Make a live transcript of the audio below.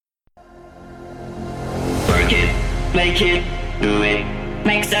make it, do it,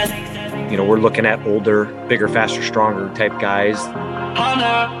 makes us. You know, we're looking at older, bigger, faster, stronger type guys.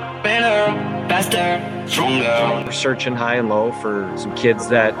 Harder, better, faster, stronger. We're searching high and low for some kids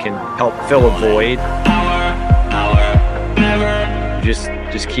that can help fill a void. Power, never.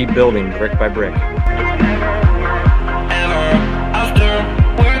 Just keep building brick by brick. Ever, after,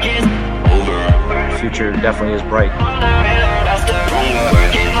 work is over. The future definitely is bright. Faster, stronger,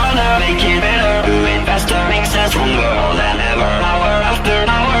 working harder, make it better, do it faster, makes us stronger, more than ever. Hour after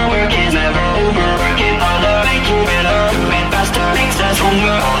hour, work is never over, working harder, make it better, do it faster, makes us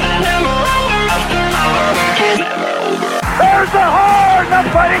stronger, more than ever. Hour after hour, work is never over. There's the horn of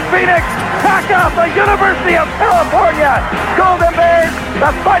Fighting Phoenix, back off the University of California. Golden Bears,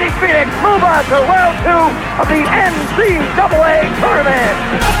 the Fighting Phoenix move on to round 2 of the NCAA tournament.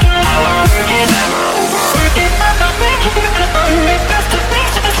 After hour, work is never over, working harder, make it better, do it faster,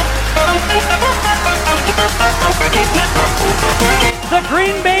 makes us The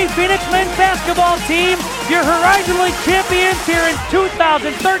Green Bay Phoenix men's basketball team, your Horizon League champions here in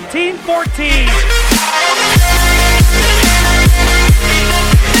 2013-14.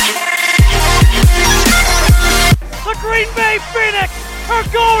 The Green Bay Phoenix are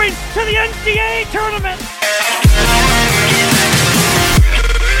going to the NCAA tournament.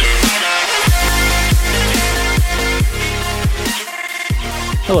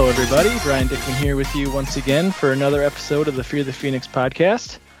 Hello, everybody. Brian Dickman here with you once again for another episode of the Fear the Phoenix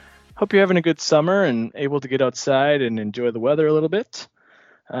podcast. Hope you're having a good summer and able to get outside and enjoy the weather a little bit.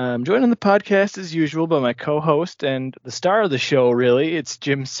 I'm joined on the podcast as usual by my co-host and the star of the show, really. It's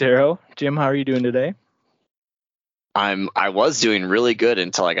Jim Cerro. Jim, how are you doing today? I was doing really good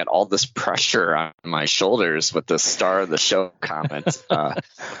until I got all this pressure on my shoulders with the star of the show comment.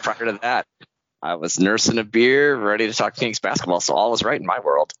 Prior to that, I was nursing a beer, ready to talk Phoenix basketball, so all was right in my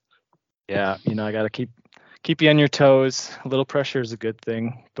world. Yeah, you know, I got to keep you on your toes. A little pressure is a good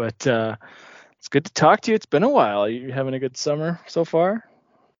thing, but it's good to talk to you. It's been a while. Are you having a good summer so far?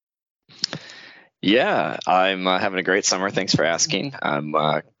 Yeah, I'm having a great summer. Thanks for asking. I'm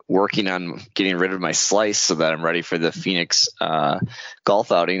working on getting rid of my slice so that I'm ready for the Phoenix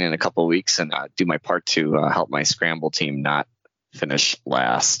golf outing in a couple of weeks and do my part to help my scramble team not finish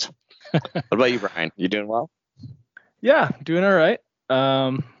last. What about you, Brian? You doing well? Yeah, doing all right.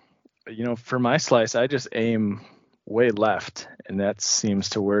 You know, for my slice, I just aim way left, and that seems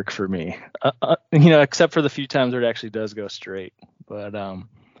to work for me. You know, except for the few times where it actually does go straight. But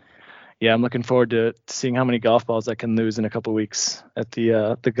yeah, I'm looking forward to seeing how many golf balls I can lose in a couple weeks at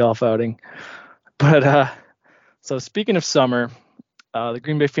the golf outing. But so speaking of summer, the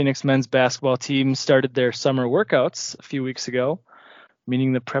Green Bay Phoenix men's basketball team started their summer workouts a few weeks ago,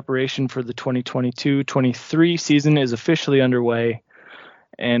 meaning the preparation for the 2022-23 season is officially underway.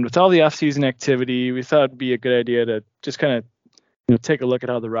 And with all the off-season activity, we thought it'd be a good idea to just kind of take a look at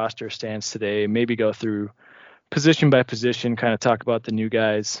how the roster stands today, maybe go through position by position, kind of talk about the new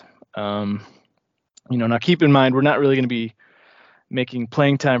guys. Now keep in mind, we're not really going to be making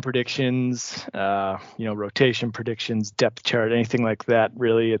playing time predictions, rotation predictions, depth chart, anything like that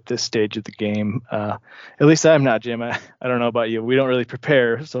really at this stage of the game. At least I'm not, Jim. I don't know about you. We don't really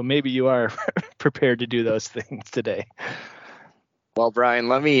prepare, so maybe you are prepared to do those things today. Well, Brian,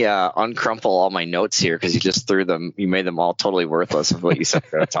 let me uncrumple all my notes here because you just threw them. You made them all totally worthless of what you said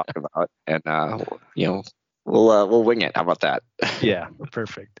we're going to talk about, and we'll wing it. How about that? Yeah,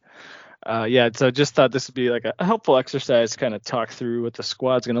 perfect. So just thought this would be like a helpful exercise to kind of talk through what the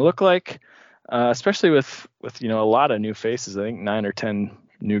squad's going to look like, especially with a lot of new faces. I think 9 or 10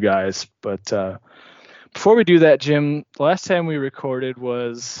 new guys. But before we do that, Jim, the last time we recorded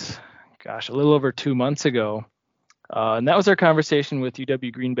was, a little over 2 months ago. And that was our conversation with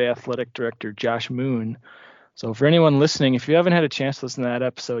UW Green Bay Athletic Director Josh Moon. So for anyone listening, if you haven't had a chance to listen to that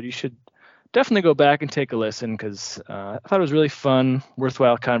episode, you should definitely go back and take a listen because I thought it was really fun,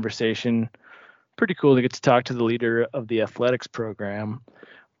 worthwhile conversation. Pretty cool to get to talk to the leader of the athletics program.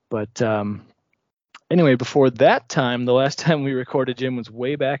 But anyway, before that time, the last time we recorded, Jim, was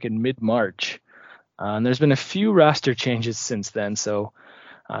way back in mid-March. And there's been a few roster changes since then. So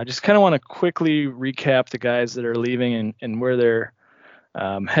I just kind of want to quickly recap the guys that are leaving and where they're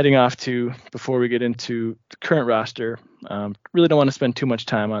heading off to before we get into the current roster. Really don't want to spend too much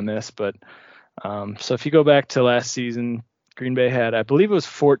time on this, but so if you go back to last season, Green Bay had, I believe it was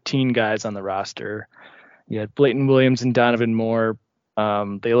 14 guys on the roster. You had Blayton Williams and Donovan Moore.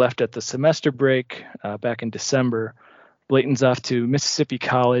 They left at the semester break back in December. Blayton's off to Mississippi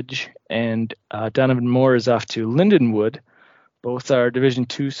College, and Donovan Moore is off to Lindenwood. Both are Division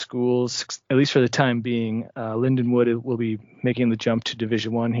II schools, at least for the time being. Lindenwood will be making the jump to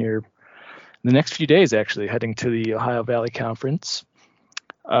Division I here the next few days, actually, heading to the Ohio Valley Conference.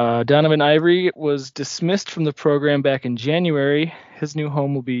 Donovan Ivory was dismissed from the program back in January. His new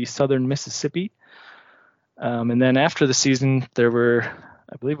home will be Southern Mississippi. And then after the season, there were,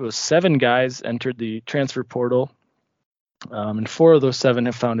 I believe it was 7 guys entered the transfer portal. And 4 of those 7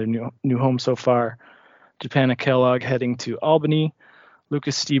 have found a new home so far. Japana Kellogg heading to Albany.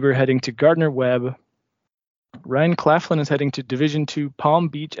 Lucas Stieber heading to Gardner-Webb. Ryan Claflin is heading to Division II Palm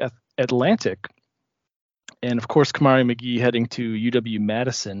Beach Atlantic. And of course, Kamari McGee heading to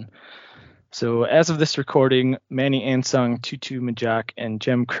UW-Madison. So as of this recording, Manny Ansong, Tutu Majak, and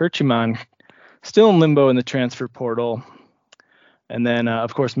Jem Kirchiman still in limbo in the transfer portal. And then,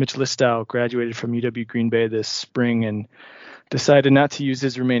 of course, Mitch Listow graduated from UW Green Bay this spring and decided not to use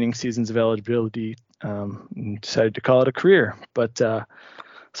his remaining seasons of eligibility and decided to call it a career. But so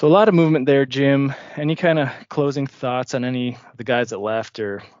a lot of movement there, Jim. Any kind of closing thoughts on any of the guys that left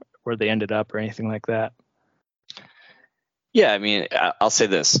or where they ended up or anything like that? Yeah, I mean, I'll say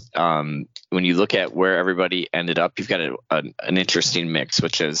this. When you look at where everybody ended up, you've got an interesting mix,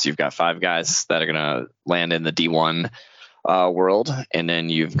 which is you've got 5 guys that are going to land in the D1 world, and then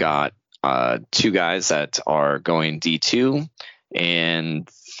you've got 2 guys that are going D2 and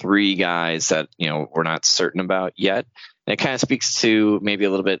 3 guys that, we're not certain about yet. And it kind of speaks to maybe a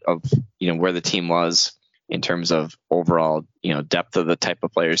little bit of, where the team was in terms of overall, depth of the type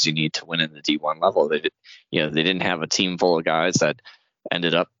of players you need to win in the D1 level. They didn't have a team full of guys that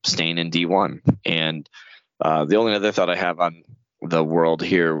ended up staying in D1. And the only other thought I have on the world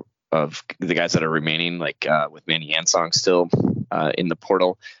here of the guys that are remaining, like with Manny Ansong still in the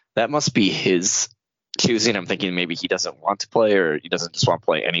portal, that must be his choosing. I'm thinking maybe he doesn't want to play, or he doesn't just want to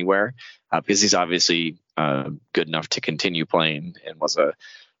play anywhere, because he's obviously good enough to continue playing and was a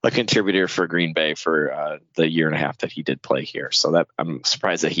contributor for Green Bay for the year and a half that he did play here. So that I'm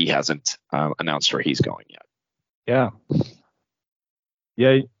surprised that he hasn't announced where he's going yet.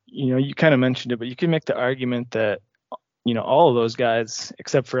 Yeah, you kind of mentioned it, but you can make the argument that all of those guys,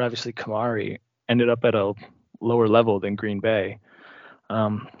 except for obviously Kamari, ended up at a lower level than Green Bay.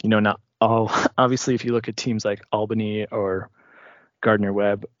 Not all. Obviously, if you look at teams like Albany or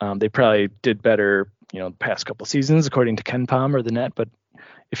Gardner-Webb, they probably did better, the past couple seasons, according to Ken Palm or the Net. But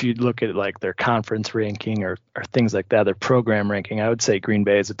if you look at like their conference ranking or things like that, their program ranking, I would say Green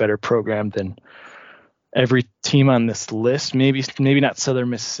Bay is a better program than every team on this list. Maybe not Southern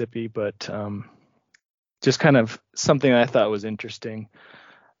Mississippi, but just kind of something I thought was interesting.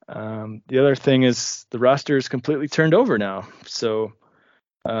 The other thing is the roster is completely turned over now. So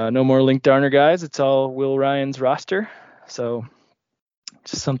no more Link Darner guys. It's all Will Ryan's roster. So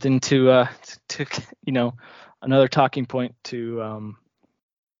just something to another talking point to,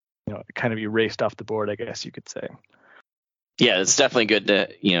 kind of erased off the board, I guess you could say. Yeah, it's definitely good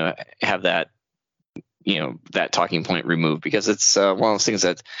to, have that, that talking point removed, because it's one of those things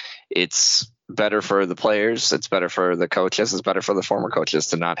that it's better for the players, it's better for the coaches, it's better for the former coaches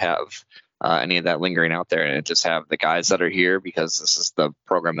to not have any of that lingering out there, and just have the guys that are here because this is the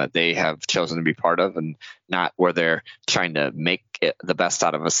program that they have chosen to be part of, and not where they're trying to make it the best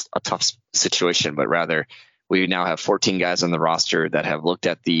out of a tough situation, but rather we now have 14 guys on the roster that have looked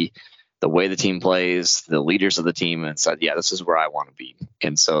at the way the team plays, the leaders of the team, and said, yeah, this is where I want to be.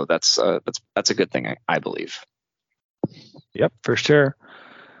 And so that's a good thing, I believe. Yep, for sure.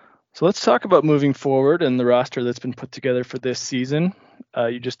 So let's talk about moving forward and the roster that's been put together for this season.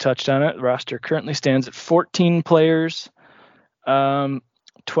 You just touched on it. The roster currently stands at 14 players, 12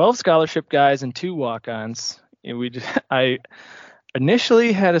 scholarship guys, and 2 walk-ons. I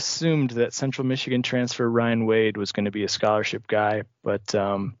initially had assumed that Central Michigan transfer Ryan Wade was going to be a scholarship guy, but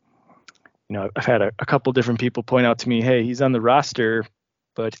I've had a couple different people point out to me, hey, he's on the roster,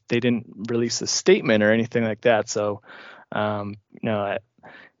 but they didn't release a statement or anything like that. So, that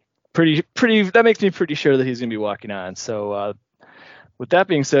makes me pretty sure that he's going to be walking on. So, with that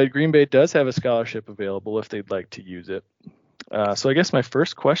being said, Green Bay does have a scholarship available if they'd like to use it. So I guess my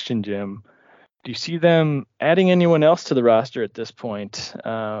first question, Jim, do you see them adding anyone else to the roster at this point?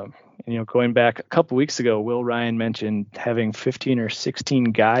 Going back a couple weeks ago, Will Ryan mentioned having 15 or 16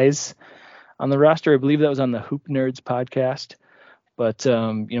 guys on the roster. I believe that was on the Hoop Nerds podcast. But,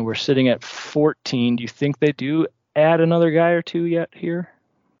 we're sitting at 14. Do you think they do add another guy or 2 yet here?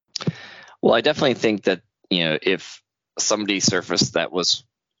 Well, I definitely think that, if somebody surfaced that was,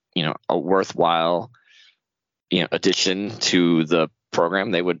 a worthwhile, addition to the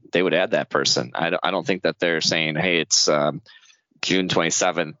program, they would add that person. I don't think that they're saying, hey, it's June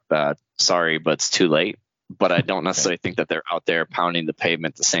 27th. Sorry, but it's too late. But I don't necessarily think that they're out there pounding the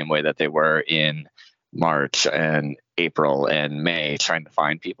pavement the same way that they were in March and April and May trying to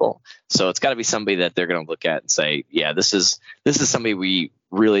find people. So it's got to be somebody that they're going to look at and say, yeah, this is somebody we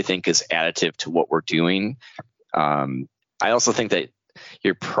really think is additive to what we're doing. I also think that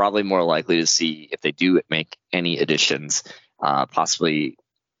you're probably more likely to see, if they do make any additions, possibly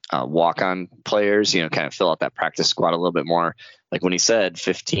walk-on players, kind of fill out that practice squad a little bit more. Like when he said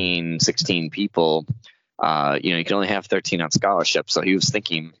 15, 16 people, you can only have 13 on scholarship. So he was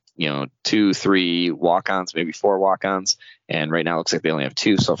thinking, 2, 3 walk-ons, maybe 4 walk-ons. And right now it looks like they only have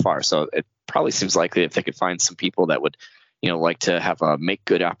 2 so far. So it probably seems likely if they could find some people that would, like to have a make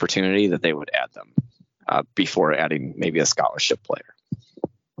good opportunity, that they would add them before adding maybe a scholarship player.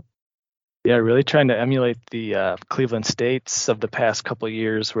 Yeah, really trying to emulate the Cleveland States of the past couple of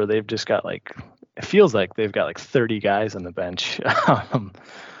years, where they've just got it feels like they've got 30 guys on the bench.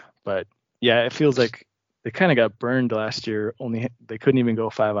 But yeah, it feels like they kind of got burned last year. They couldn't even go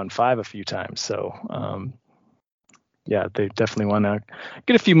 5-on-5 a few times. So yeah, they definitely want to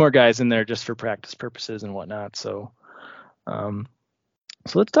get a few more guys in there just for practice purposes and whatnot. So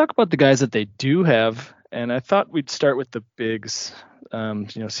so let's talk about the guys that they do have. And I thought we'd start with the bigs.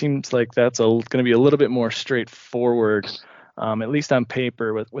 Seems like that's going to be a little bit more straightforward, at least on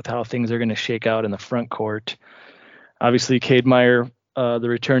paper, with how things are going to shake out in the front court. Obviously, Cade Meyer,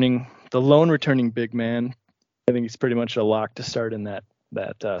 the lone returning big man. I think he's pretty much a lock to start in that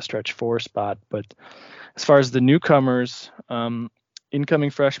stretch 4 spot. But as far as the newcomers,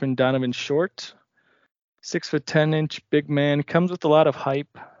 incoming freshman Donovan Short, 6'10" big man, comes with a lot of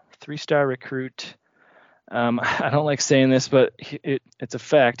hype, 3-star recruit. I don't like saying this, but it's a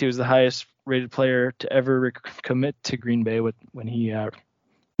fact. He was the highest rated player to ever commit to Green Bay when he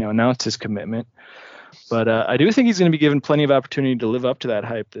announced his commitment. But I do think he's going to be given plenty of opportunity to live up to that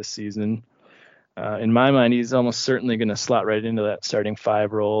hype this season. In my mind, he's almost certainly going to slot right into that starting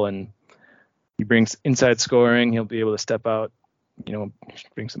 5 role, and he brings inside scoring. He'll be able to step out,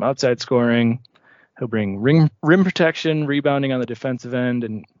 bring some outside scoring. He'll bring rim protection, rebounding on the defensive end,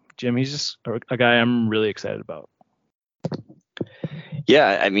 and Jim, he's just a guy I'm really excited about.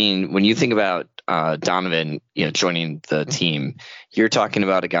 Yeah, I mean, when you think about Donovan, joining the team, you're talking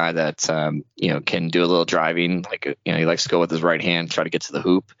about a guy that, can do a little driving, he likes to go with his right hand, try to get to the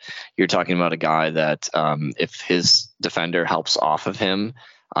hoop. You're talking about a guy that if his defender helps off of him,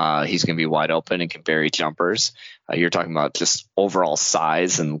 he's going to be wide open and can bury jumpers. You're talking about just overall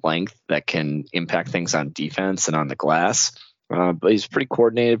size and length that can impact things on defense and on the glass. But he's pretty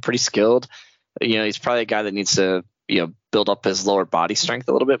coordinated, pretty skilled. He's probably a guy that needs to, build up his lower body strength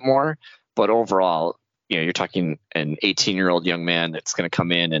a little bit more. But overall, you're talking an 18-year-old young man that's going to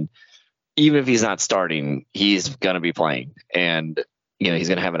come in, and even if he's not starting, he's going to be playing. And, he's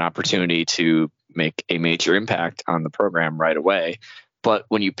going to have an opportunity to make a major impact on the program right away. But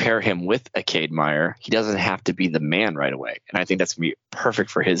when you pair him with a Cade Meyer, he doesn't have to be the man right away. And I think that's going to be perfect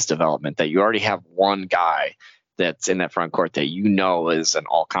for his development, that you already have one guy that's in that front court that is an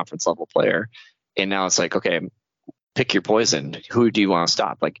all-conference level player. And now it's like, okay, pick your poison. Who do you want to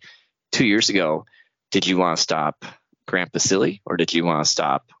stop? 2 years ago, did you want to stop Grant Basile or did you want to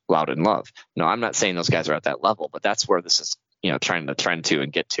stop Loudon Love? No, I'm not saying those guys are at that level, but that's where this is, trying to trend to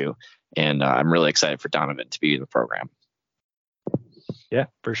and get to. And I'm really excited for Donovan to be in the program. Yeah,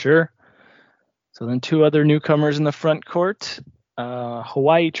 for sure. So then 2 other newcomers in the front court,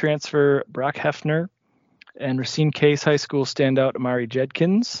 Hawaii transfer Brock Hefner and Racine Case High School standout Amari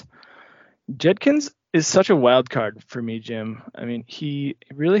Jedkins. Jedkins is such a wild card for me, Jim. I mean, he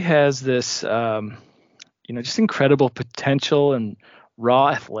really has this, just incredible potential and raw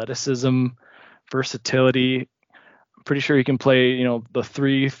athleticism, versatility. I'm pretty sure he can play, the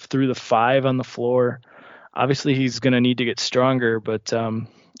 3 through the 5 on the floor. Obviously, he's going to need to get stronger, but I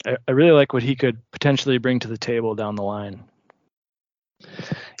really like what he could potentially bring to the table down the line.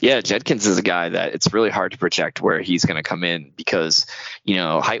 Yeah, Jedkins is a guy that it's really hard to project where he's going to come in because,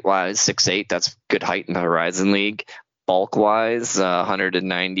 height-wise, 6'8", that's good height in the Horizon League. Bulk-wise,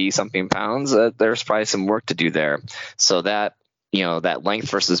 190-something pounds, there's probably some work to do there. So that, that length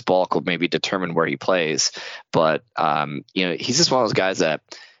versus bulk will maybe determine where he plays. But, he's just one of those guys that,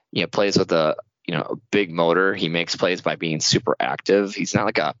 plays with a big motor. He makes plays by being super active. He's not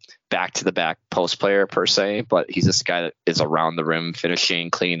like a back-to-the-back post player per se, but he's this guy that is around the rim, finishing,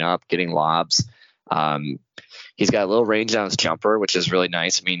 cleaning up, getting lobs. He's got a little range on his jumper, which is really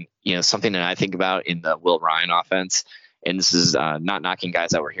nice. I mean, something that I think about in the Will Ryan offense, and this is not knocking guys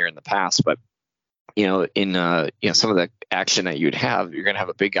that were here in the past, but in some of the action that you'd have, you're going to have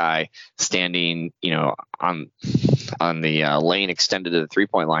a big guy standing, on the lane extended to the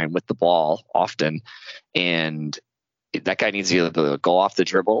 3-point line with the ball often. And that guy needs to be able to go off the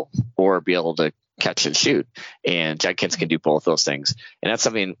dribble or be able to catch and shoot. And Judkins can do both those things. And that's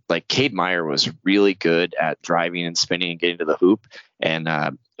something like Cade Meyer was really good at driving and spinning and getting to the hoop. And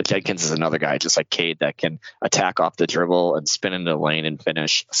Judkins is another guy, just like Cade, that can attack off the dribble and spin into the lane and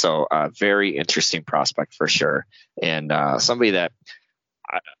finish. So very interesting prospect for sure. And somebody that,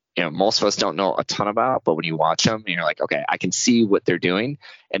 most of us don't know a ton about, but when you watch them, you're like, okay, I can see what they're doing.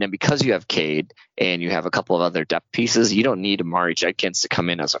 And then because you have Cade and you have a couple of other depth pieces, you don't need Amari Judkins to come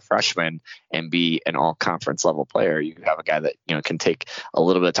in as a freshman and be an all-conference level player. You have a guy that can take a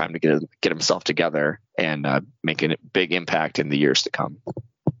little bit of time to get himself together and make a big impact in the years to come.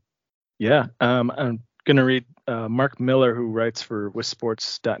 Yeah, I'm going to read Mark Miller, who writes for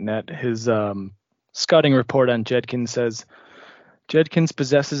WisSports.net. His scouting report on Judkins says, Judkins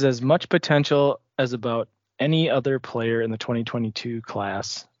possesses as much potential as about any other player in the 2022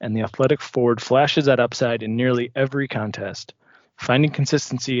 class, and the athletic forward flashes that upside in nearly every contest. Finding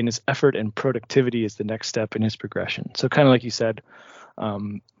consistency in his effort and productivity is the next step in his progression. So kind of like you said,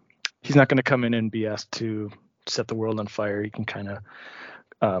 he's not going to come in and be asked to set the world on fire. He can kind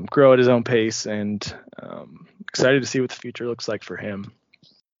of grow at his own pace, and excited to see what the future looks like for him.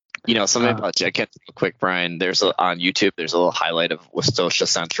 Something about Judkins real quick, Brian. On YouTube, there's a little highlight of Westosha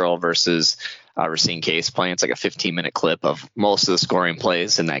Central versus Racine Case playing. It's like a 15-minute clip of most of the scoring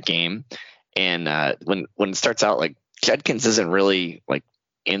plays in that game. And when it starts out, like, Judkins isn't really like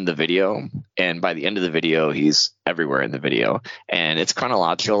in the video, and by the end of the video, he's everywhere in the video. And it's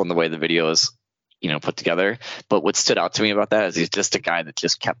chronological in the way the video is put together. But what stood out to me about that is he's just a guy that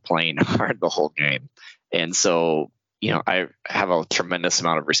just kept playing hard the whole game. And so I have a tremendous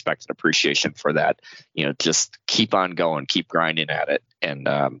amount of respect and appreciation for that. Just keep on going, keep grinding at it. And,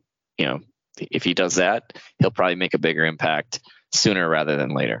 if he does that, he'll probably make a bigger impact sooner rather than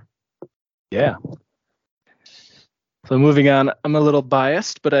later. Yeah. So moving on, I'm a little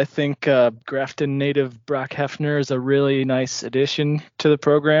biased, but I think Grafton native Brock Hefner is a really nice addition to the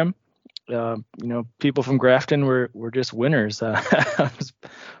program. People from Grafton were just winners. I was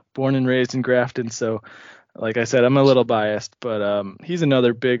born and raised in Grafton, so like I said, I'm a little biased, but he's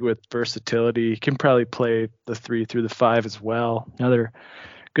another big with versatility. He can probably play the 3 through the 5 as well. Another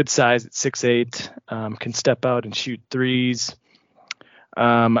good size at 6'8", can step out and shoot threes.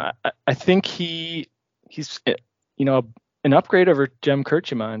 I think he's an upgrade over Jem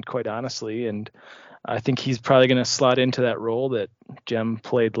Kirchman, quite honestly, and I think he's probably going to slot into that role that Jem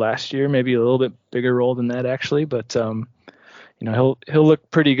played last year, maybe a little bit bigger role than that actually, but he'll look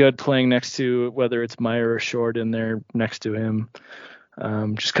pretty good playing next to whether it's Meyer or Short in there next to him.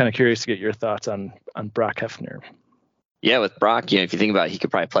 Just kind of curious to get your thoughts on Brock Hefner. Yeah, with Brock, if you think about it, he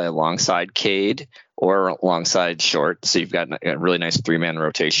could probably play alongside Cade or alongside Short. So you've got a really nice 3-man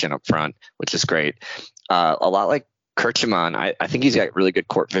rotation up front, which is great. A lot like Kirchman, I think he's got really good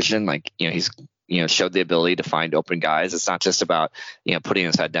court vision. Like, he's showed the ability to find open guys. It's not just about putting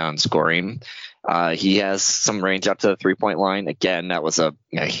his head down and scoring. He has some range up to the 3-point line. Again, that was a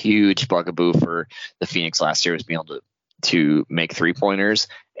huge bugaboo for the Phoenix last year, was being able to make 3-pointers.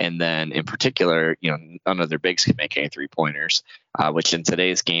 And then in particular, none of their bigs can make any 3-pointers, which in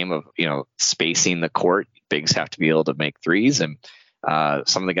today's game of, spacing the court, bigs have to be able to make threes. And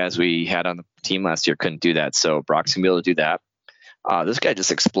some of the guys we had on the team last year couldn't do that. So Brock's gonna be able to do that. This guy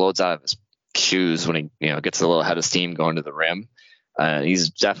just explodes out of his shoes when he gets a little head of steam going to the rim. He's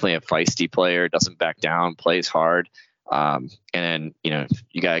definitely a feisty player, doesn't back down, plays hard. And then,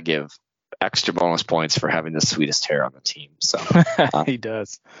 you got to give extra bonus points for having the sweetest hair on the team. So he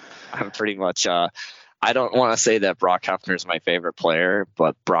does. I'm pretty much, I don't want to say that Brock Hefner is my favorite player,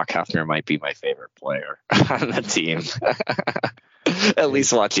 but Brock Hefner might be my favorite player on the team. At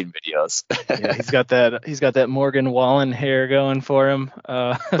least watching videos. Yeah, he's got that Morgan Wallen hair going for him,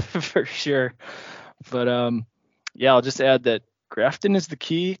 for sure. But I'll just add that Grafton is the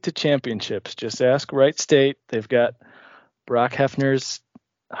key to championships. Just ask Wright State. They've got Brock Hefner's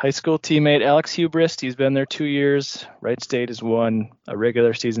high school teammate Alex Hubrist. He's been there 2 years. Wright State has won a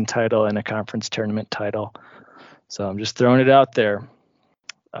regular season title and a conference tournament title. So I'm just throwing it out there.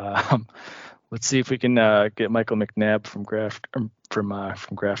 Let's see if we can get Michael McNabb from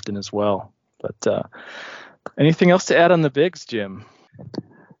Grafton as well. But anything else to add on the bigs, Jim?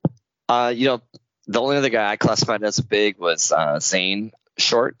 The only other guy I classified as a big was Zane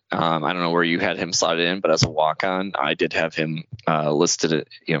Short. I don't know where you had him slotted in, but as a walk-on, I did have him listed.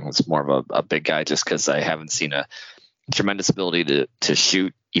 It's more of a big guy just because I haven't seen a tremendous ability to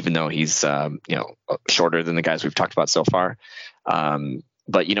shoot, even though he's shorter than the guys we've talked about so far.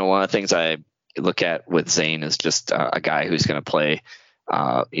 But one of the things I look at with Zane is just a guy who's going to play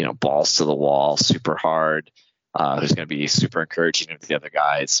balls to the wall super hard, who's going to be super encouraging of the other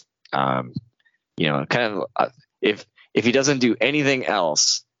guys. kind of if he doesn't do anything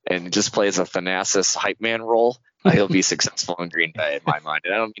else and just plays a Thanasis hype man role, he'll be successful in Green Bay in my mind.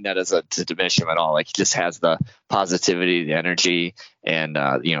 And I don't mean that to diminish him at all. Like, he just has the positivity, the energy, and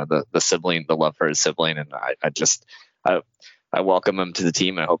the sibling, the love for his sibling. And I welcome him to the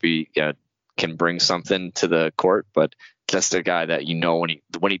team. I hope he can bring something to the court. But just a guy that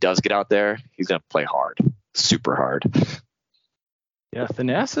when he does get out there, he's gonna play hard, super hard. Yeah,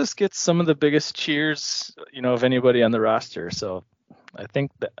 Thanasis gets some of the biggest cheers, of anybody on the roster. So I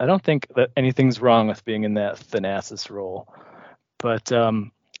don't think that anything's wrong with being in that Thanasis role. But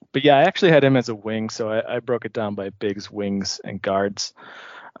yeah, I actually had him as a wing, so I broke it down by bigs, wings, and guards.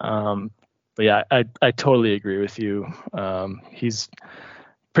 But yeah, I totally agree with you. He's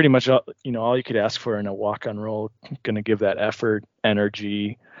pretty much all you could ask for in a walk-on role. Going to give that effort,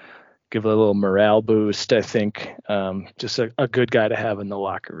 energy, give a little morale boost. I think just a good guy to have in the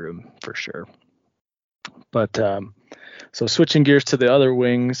locker room for sure. But so switching gears to the other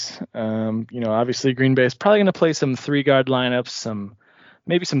wings, obviously Green Bay is probably going to play some 3-guard lineups,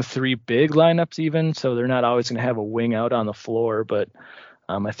 maybe some 3 big lineups even. So they're not always going to have a wing out on the floor. But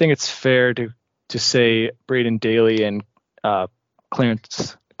I think it's fair to say Braden Daly and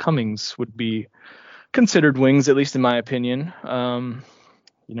Clarence Cummings would be considered wings, at least in my opinion.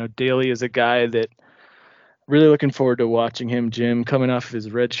 Daly is a guy that really looking forward to watching him, Jim, coming off his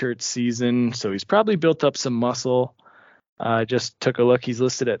redshirt season. So he's probably built up some muscle. Just took a look. He's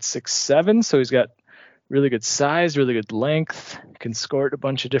listed at 6'7", so he's got really good size, really good length, can score it a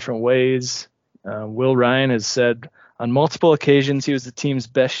bunch of different ways. Will Ryan has said on multiple occasions he was the team's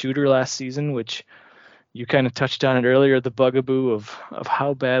best shooter last season, which you kind of touched on it earlier, the bugaboo of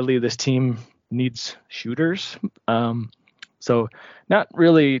how badly this team needs shooters. So not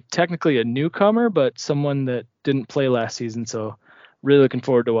really technically a newcomer, but someone that didn't play last season. So really looking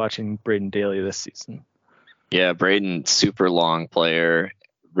forward to watching Braden Daly this season. Yeah, Braden, super long player,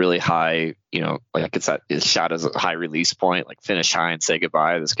 really high, like it's that his shot is a high release point, like finish high and say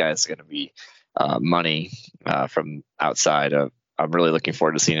goodbye. This guy's going to be money from outside. I'm really looking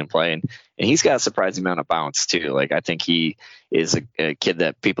forward to seeing him play. And he's got a surprising amount of bounce too. Like, I think he is a kid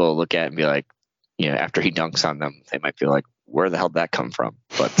that people look at and be like, after he dunks on them, they might be like, where the hell did that come from?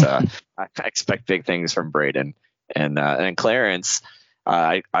 But I expect big things from Braden. And Clarence,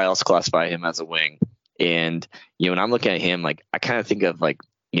 I also classify him as a wing. And, when I'm looking at him, like, I kind of think of like,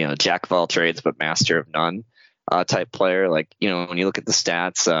 jack of all trades, but master of none type player. Like, when you look at the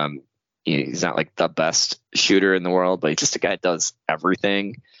stats, he's not like the best shooter in the world, but he's just a guy that does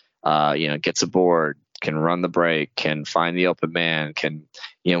everything. Gets a board, can run the break, can find the open man, can,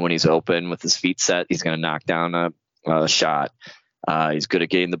 when he's open with his feet set, he's going to knock down a shot. He's good at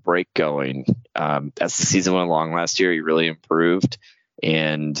getting the break going. As the season went along last year, he really improved.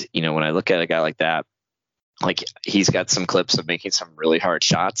 And, when I look at a guy like that, like, he's got some clips of making some really hard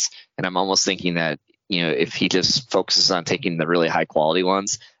shots. And I'm almost thinking that, if he just focuses on taking the really high quality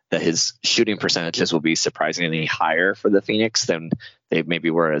ones, that his shooting percentages will be surprisingly higher for the Phoenix than they maybe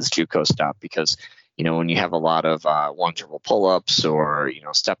were as JUCO stopped. Because, when you have a lot of one dribble pull-ups or,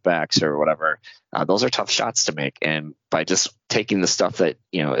 step backs or whatever, those are tough shots to make. And by just taking the stuff that,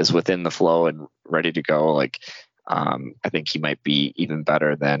 is within the flow and ready to go, like, I think he might be even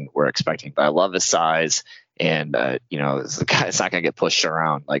better than we're expecting. But I love his size. And, this guy's not going to get pushed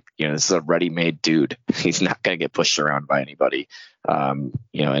around. Like, this is a ready-made dude. He's not going to get pushed around by anybody. And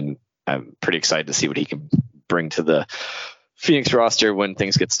I'm pretty excited to see what he can bring to the Phoenix roster when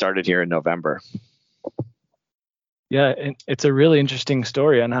things get started here in November. Yeah, and it's a really interesting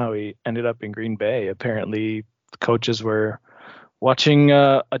story on how he ended up in Green Bay. Apparently, the coaches were watching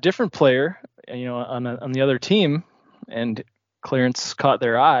a different player, on the other team, and Clarence caught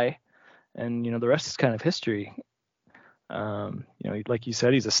their eye. And, the rest is kind of history. Like you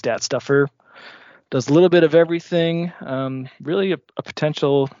said, he's a stat stuffer, does a little bit of everything, really a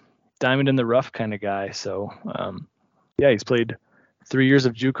potential diamond in the rough kind of guy. So, he's played 3 years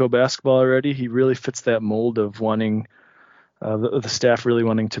of JUCO basketball already. He really fits that mold of wanting the staff really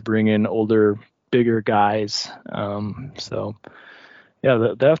wanting to bring in older, bigger guys. That's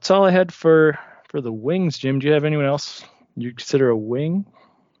all I had for the wings. Jim, do you have anyone else you consider a wing?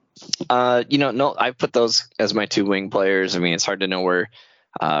 No, I put those as my 2 wing players. I mean, it's hard to know where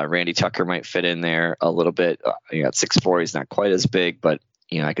Randy Tucker might fit in there a little bit. He got 6'4", he's not quite as big, but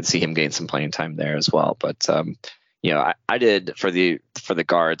I could see him gain some playing time there as well. But I did for the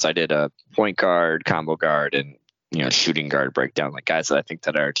guards, I did a point guard, combo guard, and shooting guard breakdown, like guys that I think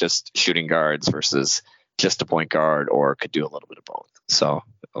that are just shooting guards versus just a point guard, or could do a little bit of both. So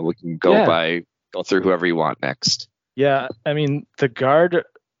we can go through whoever you want next. Yeah, I mean, the guard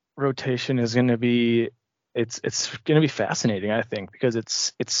rotation is going to be it's going to be fascinating, I think, because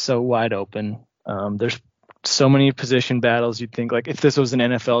it's so wide open. There's so many position battles. You'd think, like, if this was an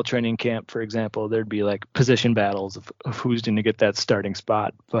NFL training camp, for example, there'd be like position battles of who's going to get that starting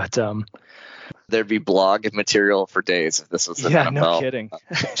spot. But there'd be blog material for days if this was an yeah, NFL no kidding.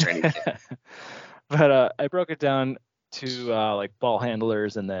 training camp. But I broke it down to like ball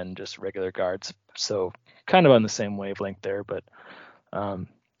handlers and then just regular guards. So kind of on the same wavelength there, but kind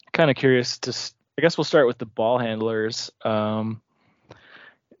of curious to, I guess we'll start with the ball handlers.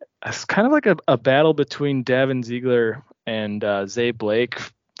 It's kind of like a battle between Davin Ziegler and Zay Blake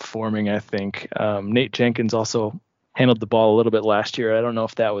forming, I think. Nate Jenkins also handled the ball a little bit last year. I don't know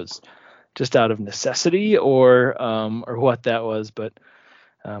if that was just out of necessity or what that was, but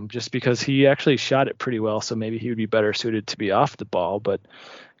just because he actually shot it pretty well, so maybe he would be better suited to be off the ball. But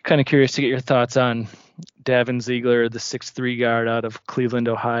kind of curious to get your thoughts on Davin Ziegler, the 6'3" guard out of Cleveland,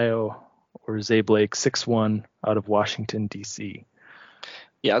 Ohio, or Zay Blake, 6'1", out of Washington, D.C.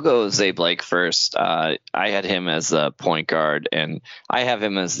 Yeah, I'll go with Zay Blake first. I had him as a point guard, and I have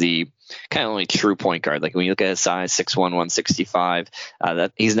him as the kind of only true point guard. Like when you look at his size, 6'1", 165,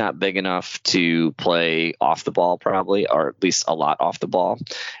 that he's not big enough to play off the ball probably, or at least a lot off the ball.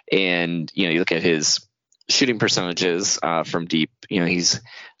 And, you look at his shooting percentages from deep, he's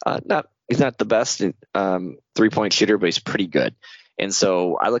not the best 3-point shooter, but he's pretty good. And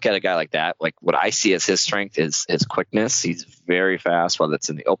so I look at a guy like that, like what I see as his strength is his quickness. He's very fast, whether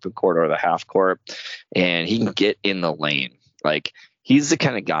it's in the open court or the half court, and he can get in the lane. Like he's the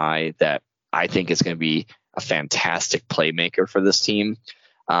kind of guy that I think is going to be a fantastic playmaker for this team.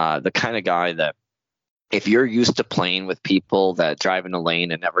 The kind of guy that if you're used to playing with people that drive in the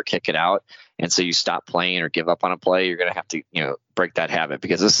lane and never kick it out, and so you stop playing or give up on a play, you're going to have to, break that habit,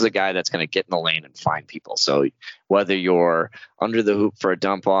 because this is a guy that's going to get in the lane and find people. So whether you're under the hoop for a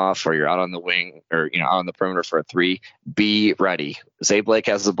dump off or you're out on the wing or, out on the perimeter for a three, be ready. Zay Blake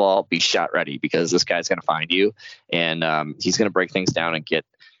has the ball, be shot ready, because this guy's going to find you, and he's going to break things down and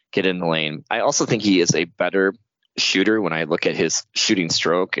get in the lane. I also think he is a better shooter. When I look at his shooting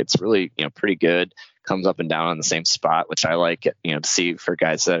stroke, it's really, pretty good. Comes up and down on the same spot, which I like, to see for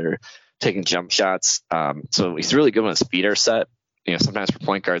guys that are taking jump shots. So he's really good when his feet are set. Sometimes for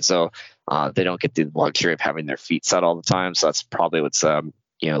point guards, though, they don't get the luxury of having their feet set all the time. So that's probably what's,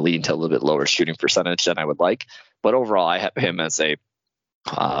 leading to a little bit lower shooting percentage than I would like. But overall, I have him as a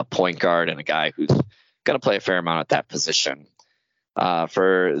point guard and a guy who's going to play a fair amount at that position.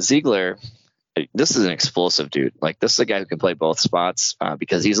 For Ziegler, this is an explosive dude. Like, this is a guy who can play both spots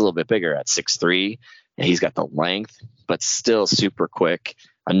because he's a little bit bigger at 6'3", and he's got the length, but still super quick.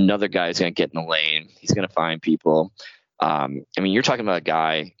 Another guy who's going to get in the lane. He's going to find people. You're talking about a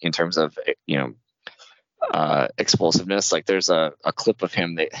guy in terms of, explosiveness. Like, there's a clip of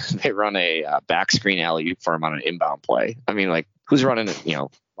him. They run a back screen alley-oop for him on an inbound play. Who's running,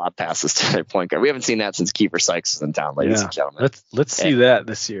 lob passes to their point guard? We haven't seen that since Kiefer Sykes was in town, ladies and gentlemen. Let's see that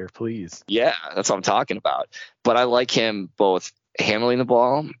this year, please. Yeah, that's what I'm talking about. But I like him both handling the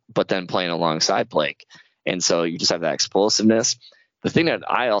ball, but then playing alongside Blake. And so you just have that explosiveness. The thing that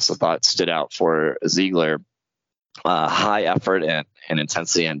I also thought stood out for Ziegler, high effort and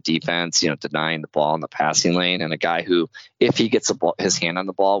intensity on defense, denying the ball in the passing lane, and a guy who, if he gets his hand on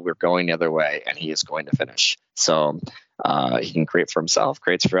the ball, we're going the other way, and he is going to finish. So he can create for himself,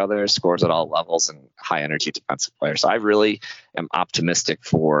 creates for others, scores at all levels, and high energy defensive player. So I really am optimistic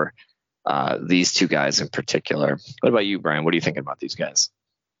for these two guys in particular. What about you, Brian? What are you thinking about these guys?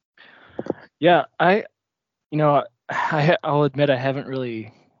 Yeah, I'll admit I haven't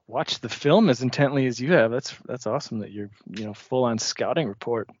really watched the film as intently as you have. That's awesome that you're full on scouting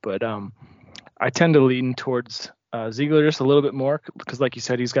report. But I tend to lean towards Ziegler just a little bit more because, like you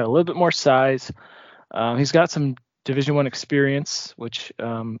said, he's got a little bit more size. He's got some Division I experience, which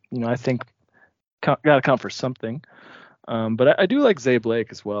I think got to count for something. But I do like Zay Blake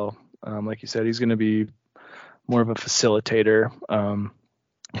as well. Like you said, he's going to be more of a facilitator.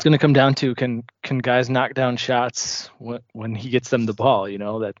 It's going to come down to can guys knock down shots when he gets them the ball,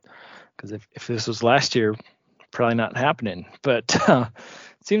 that because if this was last year, probably not happening. But it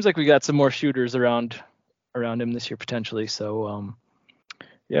seems like we got some more shooters around him this year potentially. So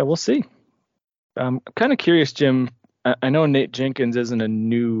yeah, we'll see. I'm kind of curious, Jim. I know Nate Jenkins isn't a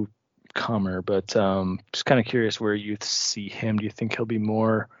newcomer, but just kind of curious where you see him. Do you think he'll be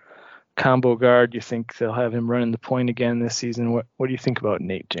more combo guard? Do you think they'll have him running the point again this season? What do you think about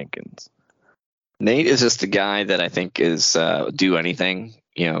Nate Jenkins? Nate is just a guy that I think is do anything,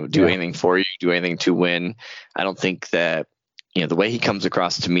 anything for you, do anything to win. I don't think that, the way he comes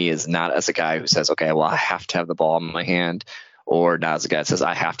across to me is not as a guy who says, okay, well, I have to have the ball in my hand, or not as a guy that says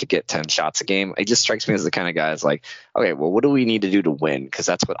I have to get 10 shots a game. He just strikes me as the kind of guy that's like, okay, well, what do we need to do to win? Because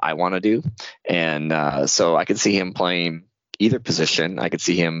that's what I want to do. And so I could see him playing either position. I could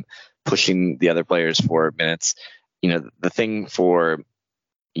see him pushing the other players for minutes. The thing for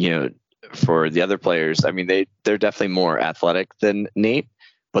the other players, I mean, they're definitely more athletic than Nate,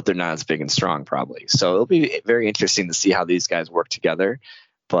 but they're not as big and strong probably. So it'll be very interesting to see how these guys work together.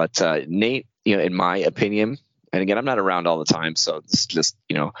 But Nate, in my opinion, and again, I'm not around all the time, so it's just,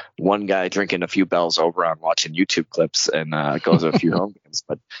 one guy drinking a few bells over on watching YouTube clips and goes to a few home games.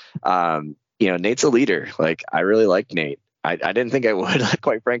 But, Nate's a leader. Like, I really like Nate. I didn't think I would,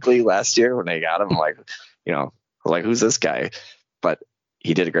 quite frankly, last year when they got him. Like, who's this guy? But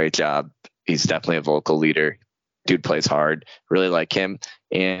he did a great job. He's definitely a vocal leader. Dude plays hard. Really like him.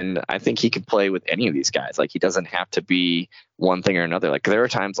 And I think he could play with any of these guys. Like, he doesn't have to be one thing or another. Like, there were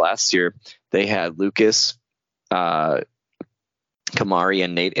times last year they had Lucas, Kamari,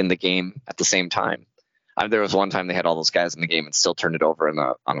 and Nate in the game at the same time. There was one time they had all those guys in the game and still turned it over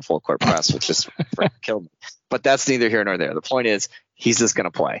on a full court press, which just killed me. But that's neither here nor there. The point is, he's just going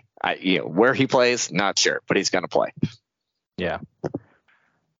to play. Where he plays, not sure, but he's going to play. Yeah.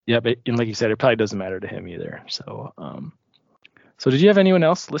 Yeah, but like you said, it probably doesn't matter to him either. So, so did you have anyone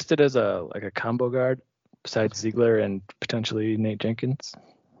else listed as a combo guard besides Ziegler and potentially Nate Jenkins?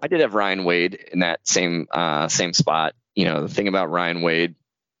 I did have Ryan Wade in that same spot. The thing about Ryan Wade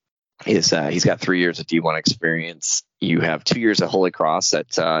is he's got 3 years of D1 experience. You have 2 years at Holy Cross that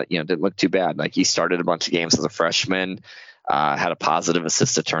didn't look too bad. Like, he started a bunch of games as a freshman, had a positive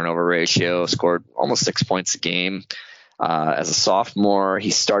assist to turnover ratio, scored almost 6 points a game. As a sophomore,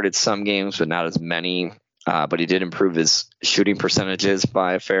 he started some games, but not as many. But he did improve his shooting percentages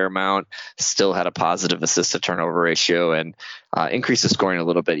by a fair amount. Still had a positive assist to turnover ratio and increased his scoring a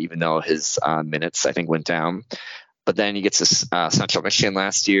little bit, even though his minutes, I think, went down. But then he gets to Central Michigan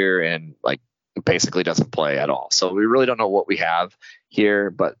last year and basically doesn't play at all. So we really don't know what we have here.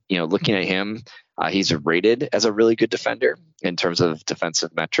 But looking at him, he's rated as a really good defender in terms of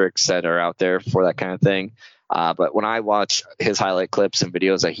defensive metrics that are out there for that kind of thing. But when I watch his highlight clips and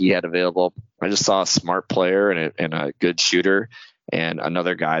videos that he had available, I just saw a smart player and a good shooter and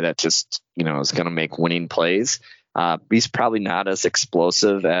another guy that just, is going to make winning plays. He's probably not as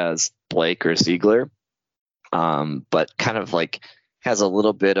explosive as Blake or Ziegler, but kind of has a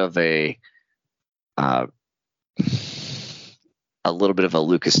little bit of a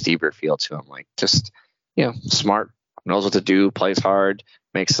Lucas Stieber feel to him. Smart, knows what to do, plays hard,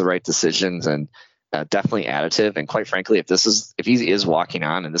 makes the right decisions, and definitely additive. And quite frankly, if he is walking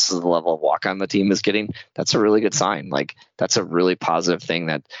on and this is the level of walk on the team is getting, that's a really good sign. That's a really positive thing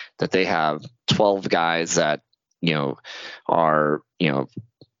that they have 12 guys that, are,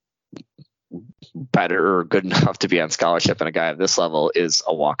 better or good enough to be on scholarship, and a guy of this level is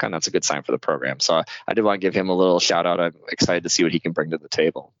a walk on. That's a good sign for the program. So I did want to give him a little shout out. I'm excited to see what he can bring to the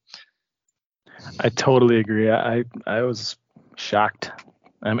table. I totally agree. I was shocked.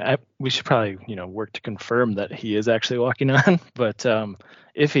 We should probably, work to confirm that he is actually walking on. But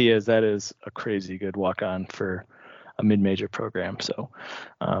if he is, that is a crazy good walk on for a mid-major program. So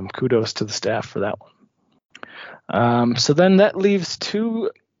kudos to the staff for that one. So then that leaves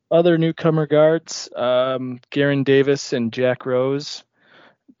two other newcomer guards, Garen Davis and Jack Rose.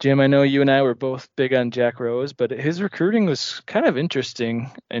 Jim, I know you and I were both big on Jack Rose, but his recruiting was kind of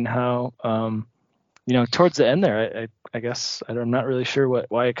interesting in how, towards the end there, I guess I'm not really sure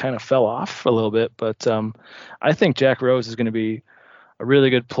why it kind of fell off a little bit, but I think Jack Rose is going to be a really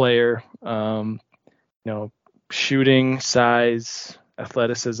good player. Shooting, size,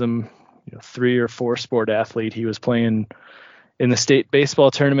 athleticism, 3 or 4 sport athlete. He was playing in the state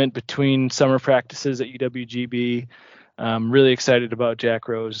baseball tournament between summer practices at UWGB. Really excited about Jack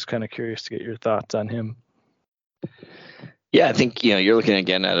Rose. Kind of curious to get your thoughts on him. Yeah, I think you're looking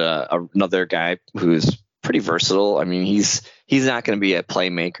again at another guy who's pretty versatile. I mean, he's not going to be a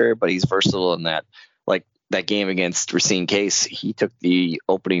playmaker, but he's versatile in that, that game against Racine Case, he took the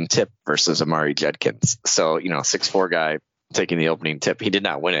opening tip versus Amari Judkins. So 6'4" guy taking the opening tip. He did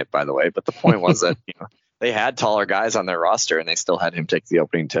not win it, by the way. But the point was that they had taller guys on their roster, and they still had him take the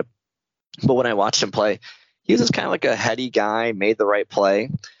opening tip. But when I watched him play, he was just kind of like a heady guy, made the right play.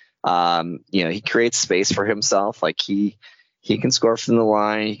 He creates space for himself. He can score from the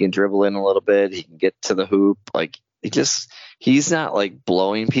line. He can dribble in a little bit. He can get to the hoop. He's not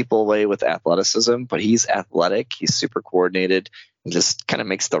blowing people away with athleticism, but he's athletic. He's super coordinated and just kind of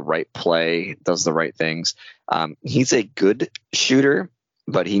makes the right play, does the right things. He's a good shooter,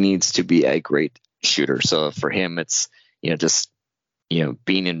 but he needs to be a great shooter. So for him, it's,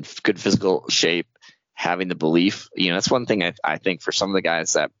 being in good physical shape, having the belief. That's one thing I think for some of the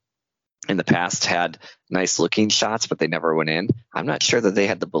guys that in the past had nice looking shots, but they never went in. I'm not sure that they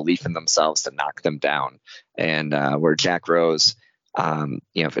had the belief in themselves to knock them down. And where Jack Rose, in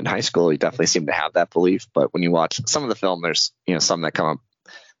high school, he definitely seemed to have that belief. But when you watch some of the film, there's, some that come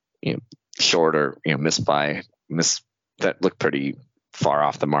up, short or, miss that look pretty far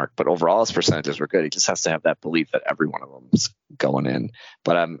off the mark. But overall, his percentages were good. He just has to have that belief that every one of them is going in.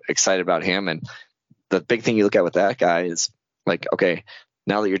 But I'm excited about him. And the big thing you look at with that guy is like, okay,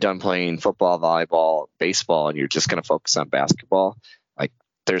 now that you're done playing football, volleyball, baseball, and you're just going to focus on basketball, like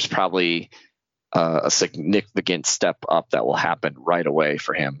there's probably a significant step up that will happen right away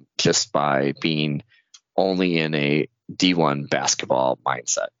for him just by being only in a D1 basketball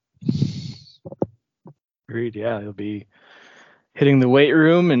mindset. Agreed. Yeah, he'll be hitting the weight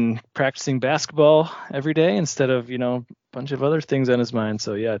room and practicing basketball every day instead of, a bunch of other things on his mind.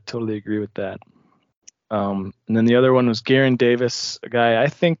 So yeah, I totally agree with that. And then the other one was Garen Davis, a guy I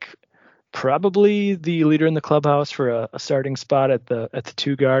think probably the leader in the clubhouse for a starting spot at the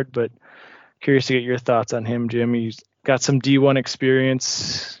 2 guard, but curious to get your thoughts on him, Jim. He's got some D1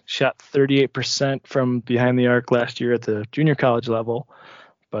 experience, shot 38% from behind the arc last year at the junior college level.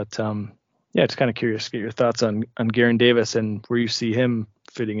 But just kind of curious to get your thoughts on Garen Davis and where you see him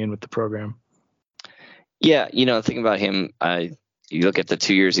fitting in with the program. Yeah, thinking about him, you look at the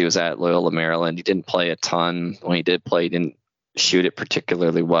 2 years he was at Loyola Maryland, he didn't play a ton. When he did play, he didn't shoot it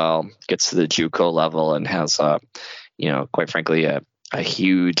particularly well, gets to the JUCO level and has, quite frankly, a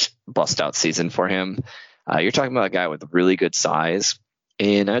huge bust out season for him. You're talking about a guy with really good size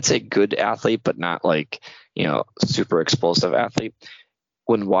and I'd say good athlete, but not like, super explosive athlete.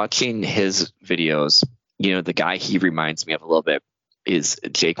 When watching his videos, the guy he reminds me of a little bit is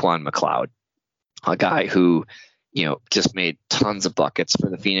Jaquan McLeod, a guy who, just made tons of buckets for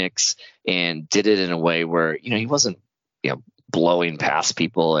the Phoenix and did it in a way where, he wasn't, blowing past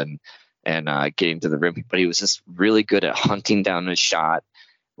people and getting to the rim, but he was just really good at hunting down his shot,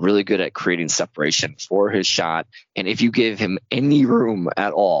 really good at creating separation for his shot. And if you give him any room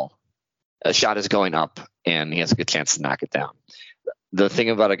at all, a shot is going up and he has a good chance to knock it down. The thing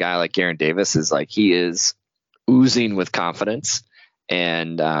about a guy like Garen Davis is like he is oozing with confidence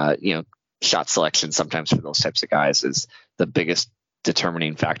and, shot selection sometimes for those types of guys is the biggest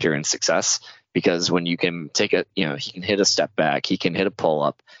determining factor in success, because when you can take it, he can hit a step back, he can hit a pull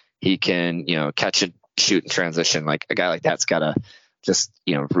up, he can, catch and shoot in transition. Like a guy like that's got to just,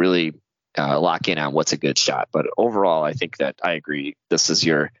 really lock in on what's a good shot. But overall, I think that I agree. This is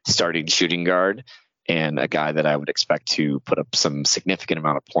your starting shooting guard and a guy that I would expect to put up some significant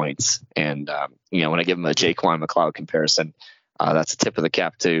amount of points. And, when I give him a Jaquan McLeod comparison, that's a tip of the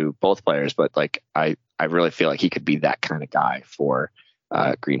cap to both players, but like I really feel like he could be that kind of guy for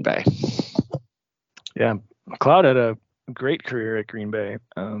Green Bay. Yeah, McLeod had a great career at Green Bay,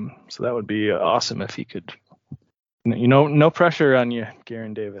 so that would be awesome if he could. No pressure on you,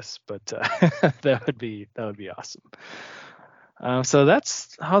 Garen Davis, but that would be awesome. So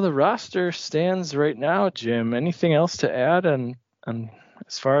that's how the roster stands right now, Jim. Anything else to add on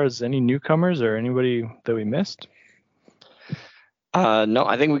as far as any newcomers or anybody that we missed? No,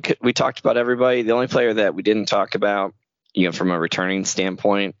 I think we talked about everybody. The only player that we didn't talk about, from a returning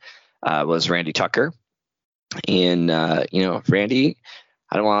standpoint, was Randy Tucker. And, Randy,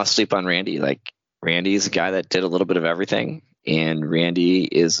 I don't want to sleep on Randy. Like Randy's a guy that did a little bit of everything. And Randy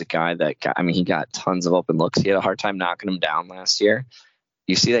is a guy that he got tons of open looks. He had a hard time knocking them down last year.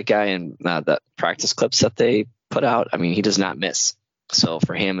 You see that guy in the practice clips that they put out. He does not miss. So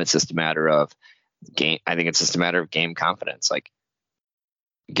for him, it's just a matter of game. I think it's just a matter of game confidence. Like,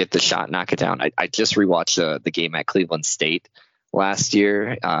 get the shot, knock it down. I just rewatched the game at Cleveland State last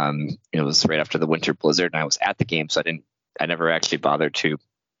year. It was right after the winter blizzard, and I was at the game, so I never actually bothered to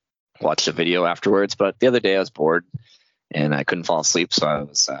watch the video afterwards. But the other day I was bored and I couldn't fall asleep, so I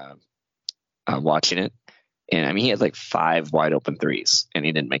was watching it. And he had like 5 wide open threes, and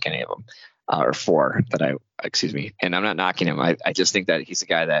he didn't make any of them, or 4 And I'm not knocking him. I just think that he's a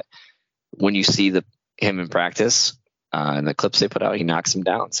guy that when you see him in practice. And the clips they put out, he knocks him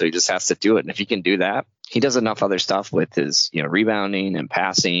down. So he just has to do it. And if he can do that, he does enough other stuff with his, rebounding and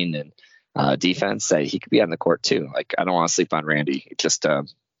passing and defense that he could be on the court too. Like, I don't want to sleep on Randy. Just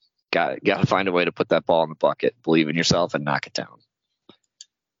got to find a way to put that ball in the bucket, believe in yourself, and knock it down.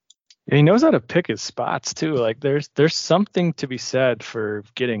 Yeah, he knows how to pick his spots too. Like there's something to be said for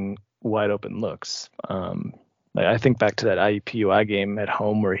getting wide open looks. I think back to that IUPUI game at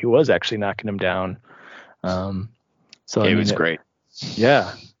home where he was actually knocking him down. So it was great.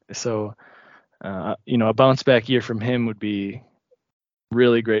 Yeah. So, a bounce back year from him would be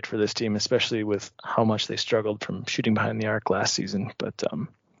really great for this team, especially with how much they struggled from shooting behind the arc last season. But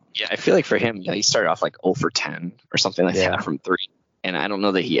yeah, I feel like for him, he started off like 0 for 10 or something like that from 3. And I don't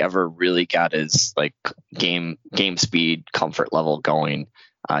know that he ever really got his like game speed comfort level going.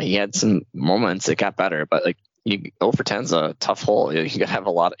 He had some moments that got better, but like 0 for 10 is a tough hole. You gotta have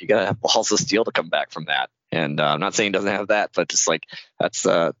you gotta have balls of steel to come back from that. And I'm not saying he doesn't have that, but just like that's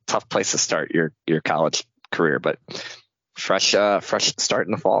a tough place to start your college career. But fresh start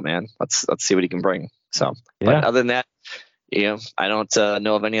in the fall, man. Let's see what he can bring. So, but other than that, I don't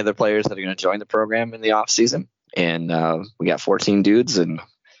know of any other players that are going to join the program in the off season. And we got 14 dudes, and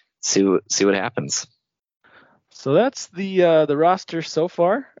see what happens. So that's the roster so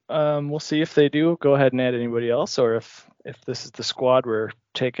far. We'll see if they do go ahead and add anybody else, or if this is the squad we're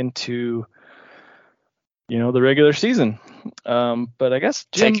taking to, the regular season. But I guess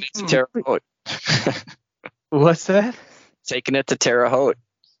Jim, taking it to Terre Haute. What's that? Taking it to Terre Haute.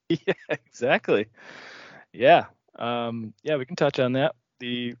 Yeah, exactly. Yeah. We can touch on that.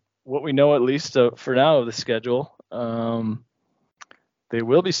 What we know, at least for now, of the schedule, they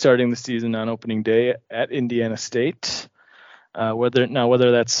will be starting the season on opening day at Indiana State. Whether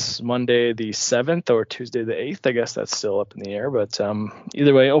that's Monday the 7th or Tuesday the 8th, I guess that's still up in the air. But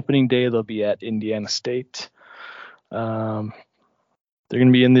either way, opening day they'll be at Indiana State. They're going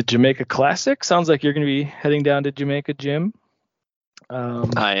to be in the Jamaica Classic. Sounds like you're going to be heading down to Jamaica, Jim.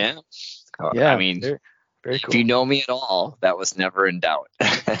 I am. Yeah, I mean, very cool. If you know me at all, that was never in doubt.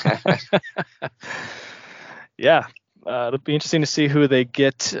 Yeah. It'll be interesting to see who they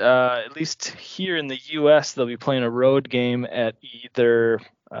get. At least here in the U.S., they'll be playing a road game at either.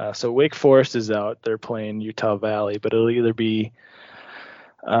 So Wake Forest is out. They're playing Utah Valley, but it'll either be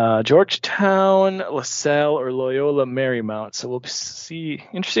Georgetown, LaSalle, or Loyola Marymount. So we'll see.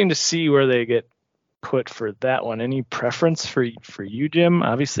 Interesting to see where they get put for that one. Any preference for you, Jim?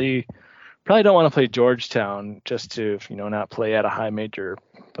 Obviously, probably don't want to play Georgetown just to not play at a high major.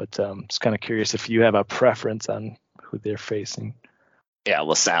 But just kind of curious if you have a preference on who they're facing. Yeah,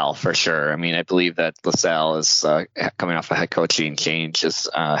 LaSalle for sure. I mean, I believe that LaSalle is coming off a head coaching change,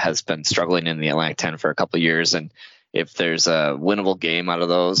 has been struggling in the Atlantic 10 for a couple of years, and if there's a winnable game out of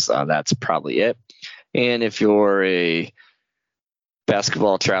those, that's probably it. And if you're a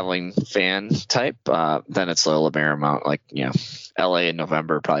basketball traveling fan type, then it's Loyola Marymount. Like, LA in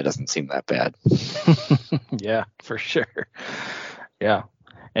November probably doesn't seem that bad. Yeah, for sure. Yeah,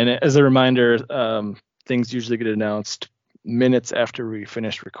 and as a reminder, things usually get announced minutes after we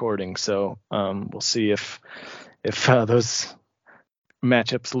finish recording, so we'll see if those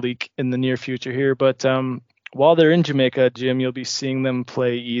matchups leak in the near future here. But while they're in Jamaica, Jim, you'll be seeing them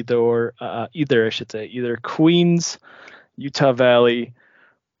play either Queens, Utah Valley,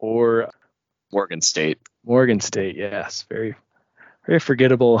 or Morgan State. Morgan State, yes, very very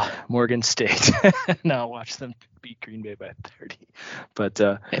forgettable Morgan State. Now watch them beat Green Bay by 30, but.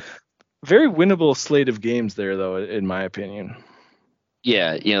 Very winnable slate of games there, though, in my opinion.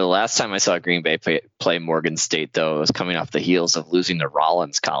 Yeah, the last time I saw Green Bay play Morgan State, though, it was coming off the heels of losing to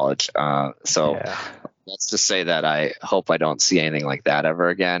Rollins College. Let's just say that I hope I don't see anything like that ever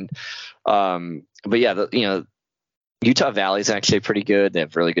again. But yeah, Utah Valley is actually pretty good. They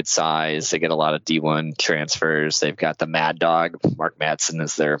have really good size. They get a lot of D1 transfers. They've got the Mad Dog. Mark Madsen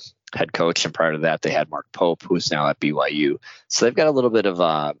is their head coach, and prior to that, they had Mark Pope, who's now at BYU. So they've got a little bit of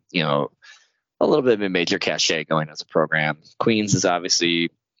a major cachet going as a program. Queens is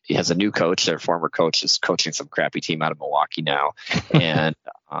obviously, he has a new coach. Their former coach is coaching some crappy team out of Milwaukee now, and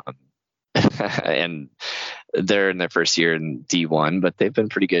and they're in their first year in D1, but they've been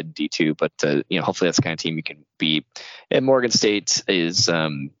pretty good in D2. But hopefully that's the kind of team you can beat. And Morgan State is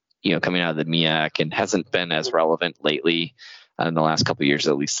coming out of the MEAC and hasn't been as relevant lately in the last couple of years,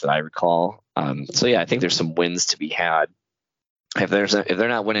 at least that I recall. So yeah, I think there's some wins to be had. If they're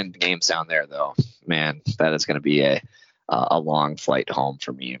not winning games down there, though, man, that is going to be a long flight home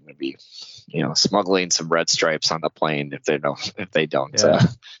for me. I'm going to be, smuggling some red stripes on the plane if they don't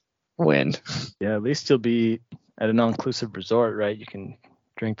win. Yeah, at least you'll be at an all-inclusive resort, right? You can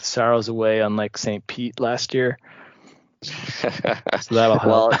drink the sorrows away, unlike St. Pete last year. So that'll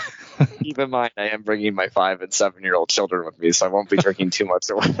help. Well, keep in mind, I am bringing my 5 and 7-year-old children with me, so I won't be drinking too much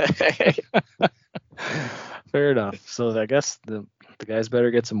away. Fair enough. So I guess the guys better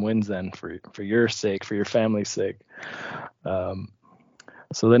get some wins then for your sake, for your family's sake.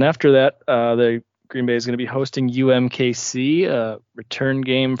 So then after that, the Green Bay is going to be hosting UMKC, a return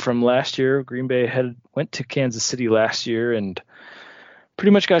game from last year. Green Bay went to Kansas City last year and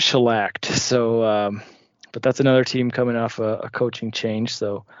pretty much got shellacked. So, but that's another team coming off a coaching change.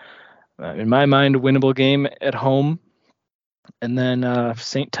 So in my mind, a winnable game at home. And then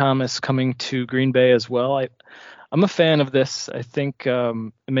St. Thomas coming to Green Bay as well. I'm a fan of this. I think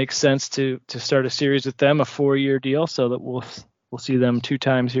it makes sense to start a series with them, a 4-year deal, so that we'll see them 2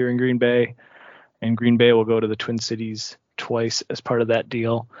 times here in Green Bay, and Green Bay will go to the Twin Cities twice as part of that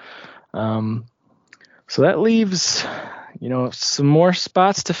deal. So that leaves, some more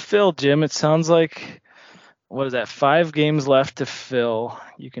spots to fill, Jim. It sounds like, 5 games left to fill.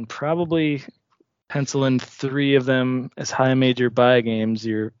 You can probably pencil in 3 of them as high major bye games,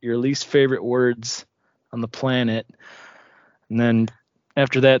 your least favorite words on the planet. And then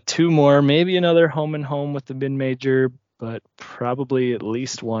after that, 2 more, maybe another home and home with the mid-major, but probably at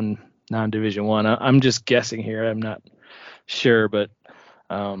least one non-Division One. I'm just guessing here. I'm not sure, but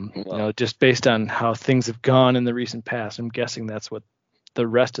just based on how things have gone in the recent past, I'm guessing that's what the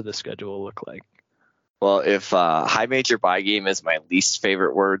rest of the schedule will look like. Well, if high major bye game is my least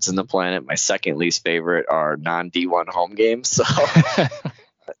favorite words in the planet, my second least favorite are non-D1 home games. So,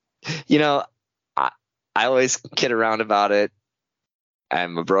 I always kid around about it.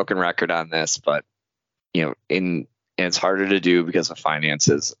 I'm a broken record on this, but and it's harder to do because of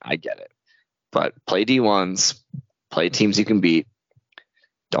finances. I get it, but play D1s, play teams you can beat.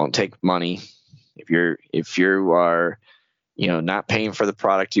 Don't take money. If you are, not paying for the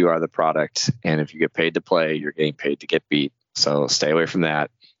product, you are the product. And if you get paid to play, you're getting paid to get beat. So stay away from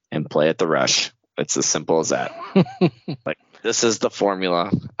that and play at the rush. It's as simple as that. This is the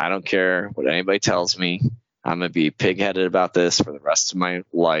formula. I don't care what anybody tells me. I'm going to be pig-headed about this for the rest of my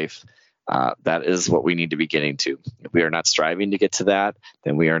life. That is what we need to be getting to. If we are not striving to get to that,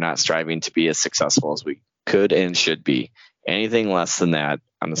 then we are not striving to be as successful as we could and should be. Anything less than that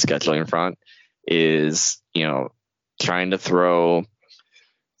on the scheduling front is, trying to throw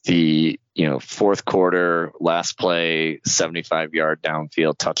the, fourth quarter, last play, 75-yard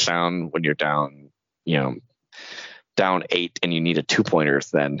downfield touchdown when you're down, down 8 and you need a 2-pointer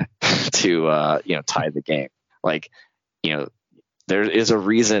then to, tie the game. There is a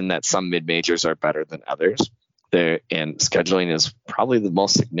reason that some mid-majors are better than others there, and scheduling is probably the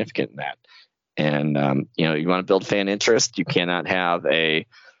most significant in that. And, you want to build fan interest. You cannot have a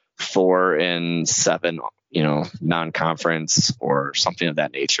 4-7, non-conference or something of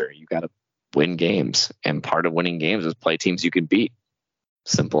that nature. You got to win games. And part of winning games is play teams you can beat.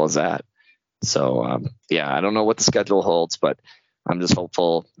 Simple as that. So, I don't know what the schedule holds, but I'm just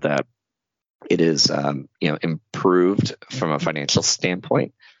hopeful that it is, improved from a financial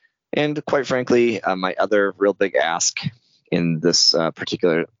standpoint. And quite frankly, my other real big ask in this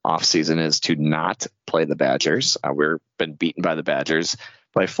particular offseason is to not play the Badgers. We've been beaten by the Badgers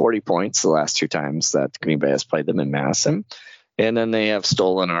by 40 points the last 2 times that Green Bay has played them in Madison. And then they have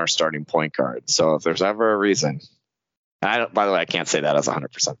stolen our starting point guard. So if there's ever a reason, by the way, I can't say that as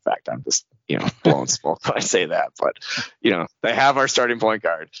 100% fact. I'm just, blowing smoke when I say that. But, they have our starting point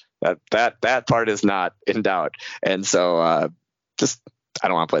guard. That part is not in doubt. And so I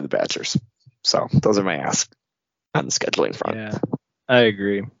don't want to play the Badgers. So those are my asks on the scheduling front. Yeah, I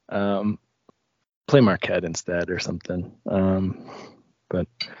agree. Play Marquette instead or something. But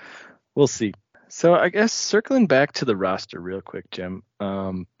we'll see. So I guess circling back to the roster real quick, Jim,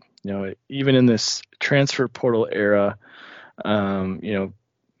 even in this transfer portal era,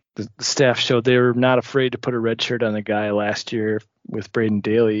 the staff showed they were not afraid to put a red shirt on the guy last year with Braden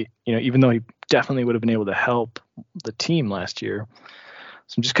Daly, even though he definitely would have been able to help the team last year.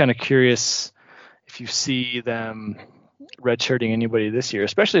 So I'm just kind of curious if you see them redshirting anybody this year,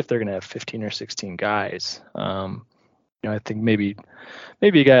 especially if they're going to have 15 or 16 guys. I think maybe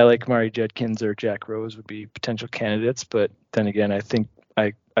a guy like Mari Judkins or Jack Rose would be potential candidates, but then again, I think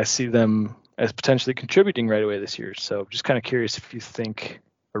I see them as potentially contributing right away this year. So just kind of curious if you think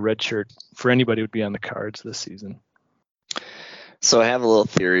a red shirt for anybody would be on the cards this season. So I have a little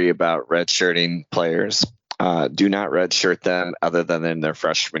theory about redshirting players. Do not redshirt them other than in their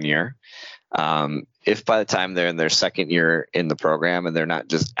freshman year. If by the time they're in their second year in the program and they're not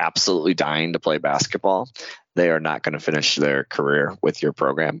just absolutely dying to play basketball, they are not going to finish their career with your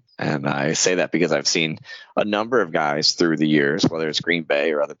program. And I say that because I've seen a number of guys through the years, whether it's Green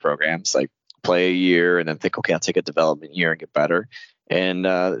Bay or other programs, play a year and then think, okay, I'll take a development year and get better. And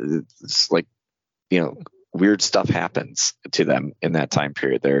it's weird stuff happens to them in that time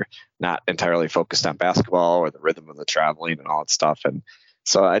period. They're not entirely focused on basketball or the rhythm of the traveling and all that stuff. And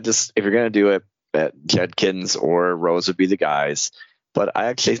so if you're going to do it, Judkins or Rose would be the guys. But I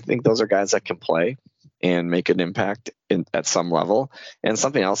actually think those are guys that can play and make an impact at some level. And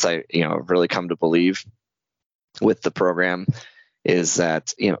something else I really come to believe with the program is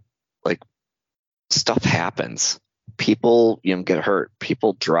that stuff happens. People get hurt.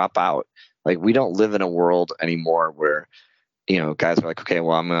 People drop out. We don't live in a world anymore where guys are like, okay,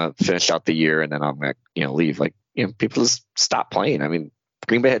 well, I'm going to finish out the year and then I'm going to, leave. Like, people just stop playing. I mean,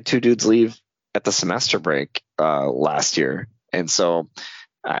 Green Bay had 2 dudes leave at the semester break last year. And so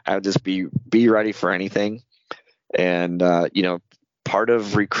I would just be ready for anything. And, part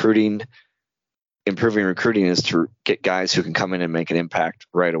of improving recruiting is to get guys who can come in and make an impact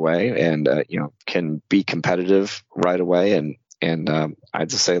right away and, can be competitive right away. And I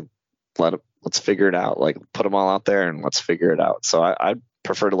just say, let's figure it out. Like, put them all out there and let's figure it out. So I'd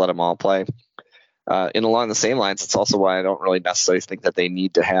prefer to let them all play. And along the same lines, it's also why I don't really necessarily think that they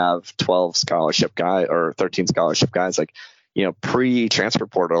need to have 12 scholarship guys or 13 scholarship guys. Like, pre-transfer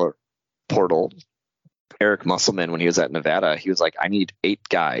portal, Eric Musselman, when he was at Nevada, he was like, I need 8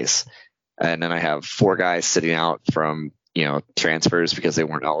 guys. And then I have 4 guys sitting out from, transfers because they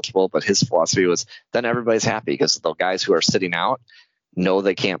weren't eligible. But his philosophy was then everybody's happy because the guys who are sitting out know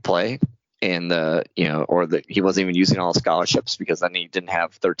they can't play. And he wasn't even using all scholarships because then he didn't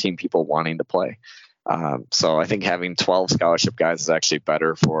have 13 people wanting to play. So I think having 12 scholarship guys is actually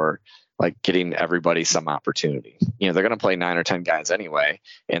better for like getting everybody some opportunity. They're going to play 9 or 10 guys anyway.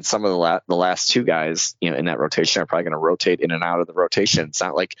 And some of the last 2 guys, in that rotation are probably going to rotate in and out of the rotation. It's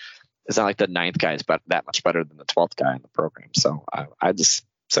not like the 9th guy is that much better than the 12th guy in the program. So I just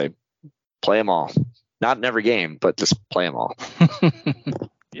say, play them all, not in every game, but just play them all.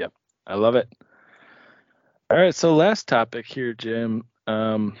 Yep. I love it. All right. So last topic here, Jim,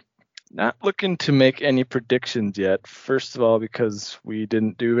 not looking to make any predictions yet. First of all, because we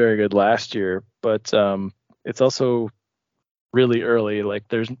didn't do very good last year, but it's also really early. Like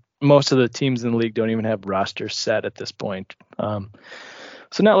most of the teams in the league don't even have rosters set at this point.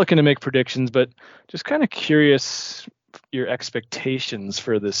 So not looking to make predictions, but just kind of curious your expectations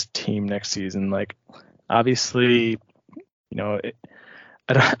for this team next season. Like, obviously, I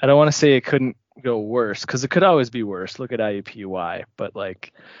don't want to say it couldn't go worse because it could always be worse. Look at IUPUI. But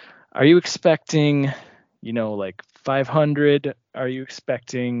like, are you expecting, like 500? Are you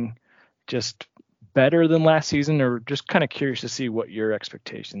expecting just better than last season, or just kind of curious to see what your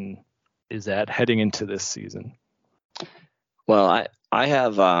expectation is at heading into this season? Well, I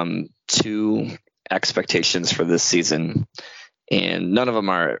have 2 expectations for this season, and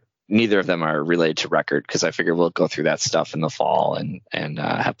neither of them are related to record because I figure we'll go through that stuff in the fall and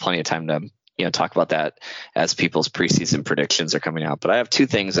have plenty of time to talk about that as people's preseason predictions are coming out. But I have 2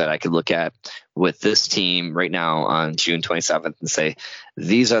 things that I could look at with this team right now on June 27th and say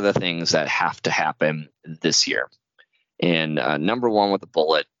these are the things that have to happen this year. And number 1 with a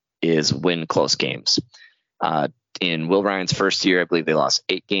bullet is win close games. In Will Ryan's first year, I believe they lost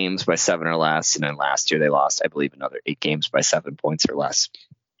 8 games by 7 or less. And then last year they lost, I believe, another 8 games by 7 points or less.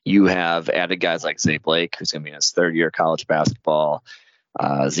 You have added guys like Zay Blake, who's going to be in his 3rd year of college basketball.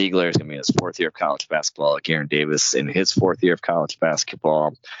 Ziegler is going to be in his 4th year of college basketball. Garen Davis in his 4th year of college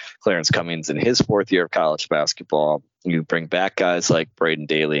basketball. Clarence Cummings in his 4th year of college basketball. You bring back guys like Braden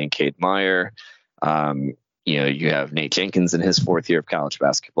Daly and Cade Meyer. You have Nate Jenkins in his 4th year of college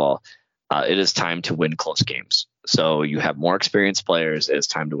basketball. It is time to win close games. So you have more experienced players. It is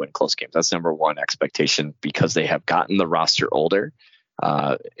time to win close games. That's number 1 expectation because they have gotten the roster older.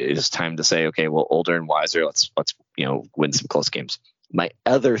 It is time to say, okay, well, older and wiser. Let's win some close games. My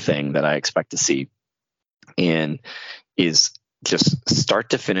other thing that I expect to see is just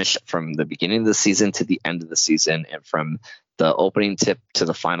start to finish from the beginning of the season to the end of the season, and from the opening tip to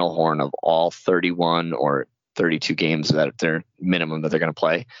the final horn of all 31 or 32 games that they're minimum that they're going to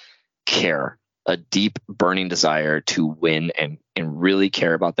play. Care, a deep burning desire to win and really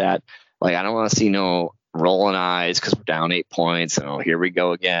care about that. Like, I don't want to see no rolling eyes because we're down 8 points and here we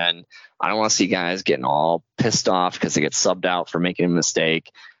go again. I don't want to see guys getting all pissed off because they get subbed out for making a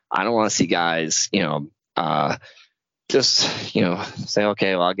mistake. I don't want to see guys, just say,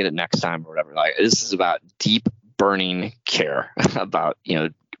 okay, well, I'll get it next time or whatever. Like, this is about deep burning care about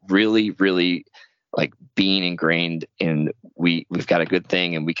really, really like being ingrained in we've got a good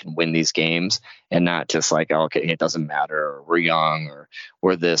thing and we can win these games, and not just like, oh, okay, it doesn't matter, or we're young, or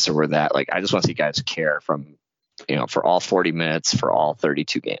we're this or we're that. Like, I just want to see guys care from for all 40 minutes for all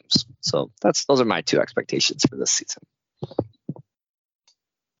 32 games. So those are my 2 expectations for this season.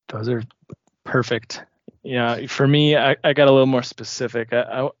 Those are perfect. Yeah, for me, I got a little more specific.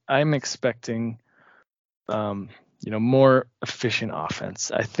 I'm expecting more efficient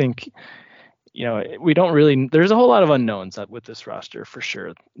offense. I think we don't really, there's a whole lot of unknowns with this roster for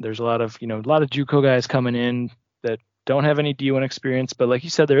sure. There's a lot of JUCO guys coming in that don't have any D1 experience, but like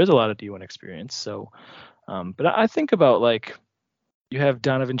you said, there is a lot of D1 experience. So, but I think about, like, you have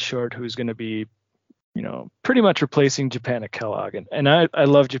Donovan Short, who's going to be, pretty much replacing Japanic Kellogg. And I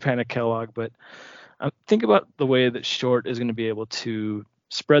love Japanic Kellogg, but think about the way that Short is going to be able to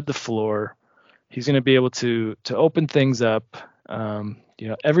spread the floor. He's going to be able to open things up.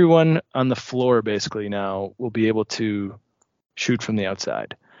 Everyone on the floor basically now will be able to shoot from the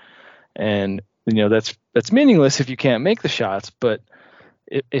outside, and that's meaningless if you can't make the shots. But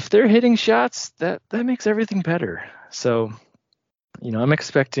if they're hitting shots, that makes everything better. So, I'm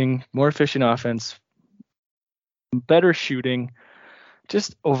expecting more efficient offense, better shooting,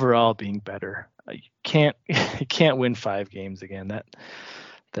 just overall being better. You can't win 5 games again.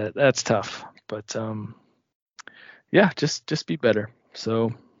 That's tough. But just be better.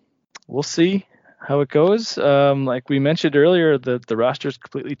 So we'll see how it goes. Like we mentioned earlier, the roster's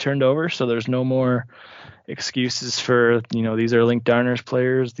completely turned over, so there's no more excuses for these are Link Darners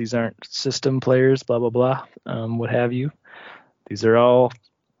players, these aren't system players, blah blah blah, what have you. These are all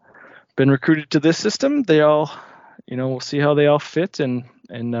been recruited to this system. They all, we'll see how they all fit, and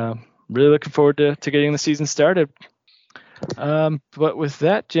really looking forward to getting the season started. But with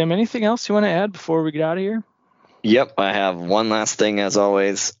that, Jim, anything else you want to add before we get out of here? Yep, I have one last thing as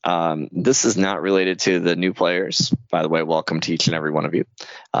always. This is not related to the new players. By the way, welcome to each and every one of you.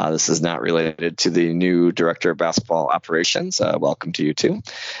 This is not related to the new director of basketball operations. Welcome to you too.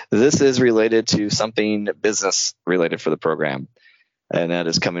 This is related to something business related for the program. And that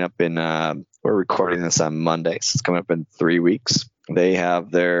is coming up in, we're recording this on Monday, so it's coming up in 3 weeks. They have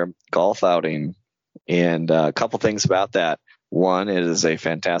their golf outing, and a couple things about that. One, it is a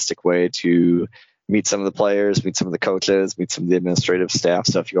fantastic way to meet some of the players, meet some of the coaches, meet some of the administrative staff.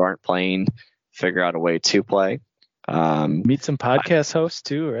 So if you aren't playing, figure out a way to play. Meet some podcast hosts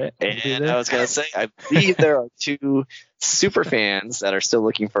too, right? And I was going to say, I believe there are 2 super fans that are still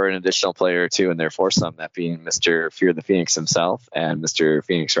looking for an additional player or 2 in their foursome, that being Mr. Fear the Phoenix himself and Mr.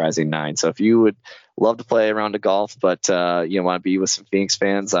 Phoenix Rising 9. So if you would love to play a round of golf, but you want to be with some Phoenix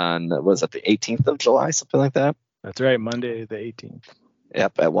fans on, was it the 18th of July, something like that? That's right, Monday the 18th.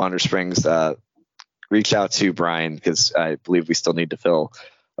 Yep, at Wander Springs. Reach out to Brian, because I believe we still need to fill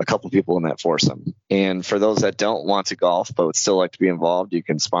a couple people in that foursome. And for those that don't want to golf but would still like to be involved, you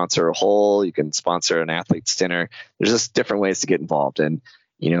can sponsor a hole, you can sponsor an athlete's dinner. There's just different ways to get involved. And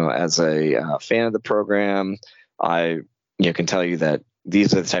as a fan of the program, I can tell you that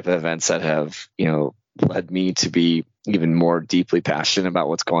these are the type of events that have led me to be even more deeply passionate about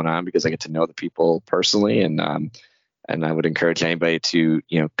what's going on, because I get to know the people personally, and I would encourage anybody to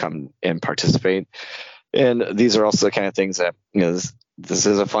come and participate. And these are also the kind of things that this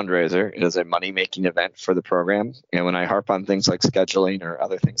is a fundraiser. It is a money-making event for the program. And when I harp on things like scheduling or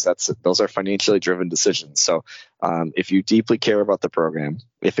other things, those are financially driven decisions. So if you deeply care about the program,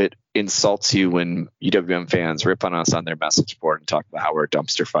 if it insults you when UWM fans rip on us on their message board and talk about how we're a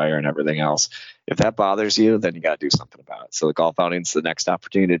dumpster fire and everything else, if that bothers you, then you got to do something about it. So the golf outing is the next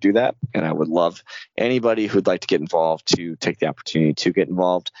opportunity to do that. And I would love anybody who'd like to get involved to take the opportunity to get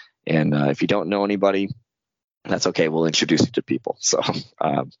involved. And if you don't know anybody, that's okay. We'll introduce you to people. So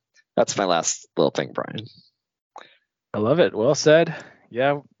that's my last little thing, Brian. I love it. Well said.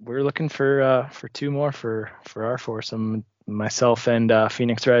 Yeah, we're looking for 2 more for our foursome, myself and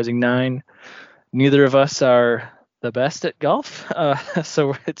Phoenix Rising 9. Neither of us are the best at golf,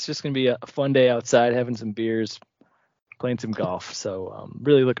 so it's just going to be a fun day outside, having some beers, playing some golf. So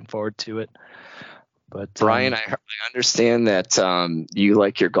really looking forward to it. But Brian, I understand that you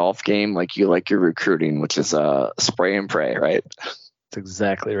like your golf game like you like your recruiting, which is spray and pray, right? That's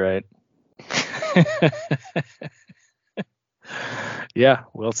exactly right. Yeah,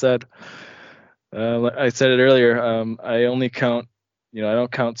 well said. I said it earlier. I only count, I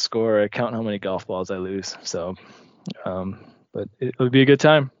don't count score. I count how many golf balls I lose. So, but it would be a good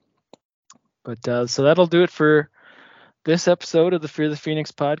time. But so that'll do it for this episode of the Fear the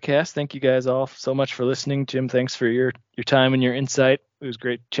Phoenix podcast. Thank you guys all so much for listening. Jim, thanks for your time and your insight. It was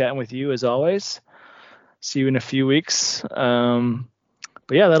great chatting with you as always. See you in a few weeks.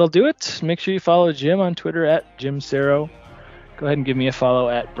 But yeah, that'll do it. Make sure you follow Jim on Twitter at Jim Sero. Go ahead and give me a follow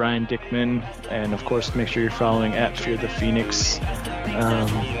at Brian Dickman. And of course, make sure you're following at Fear the Phoenix.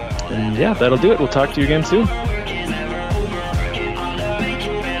 And yeah, that'll do it. We'll talk to you again soon.